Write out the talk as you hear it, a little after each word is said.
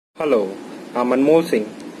Hello, I'm Anmol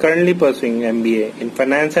Singh, currently pursuing MBA in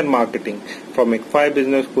Finance and Marketing from ICFAI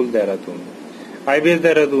Business School, Dehradun. IBS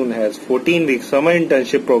Dehradun has 14-week summer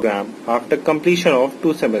internship program after completion of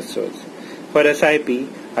 2 semesters. For SIP,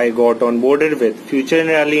 I got onboarded with Future in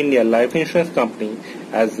Rally India Life Insurance Company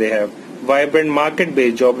as they have vibrant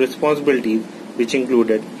market-based job responsibilities which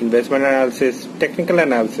included investment analysis, technical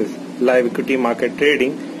analysis, live equity market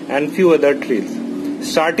trading and few other trails.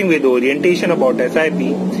 Starting with orientation about SIP,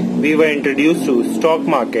 we were introduced to stock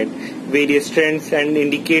market, various trends and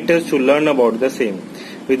indicators to learn about the same.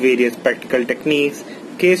 With various practical techniques,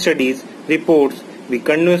 case studies, reports, we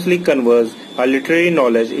continuously converse our literary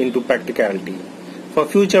knowledge into practicality. For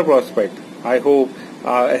future prospect, I hope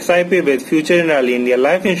our SIP with Future in Rally India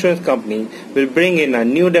Life Insurance Company will bring in a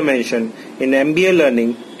new dimension in MBA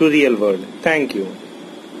learning to real world. Thank you.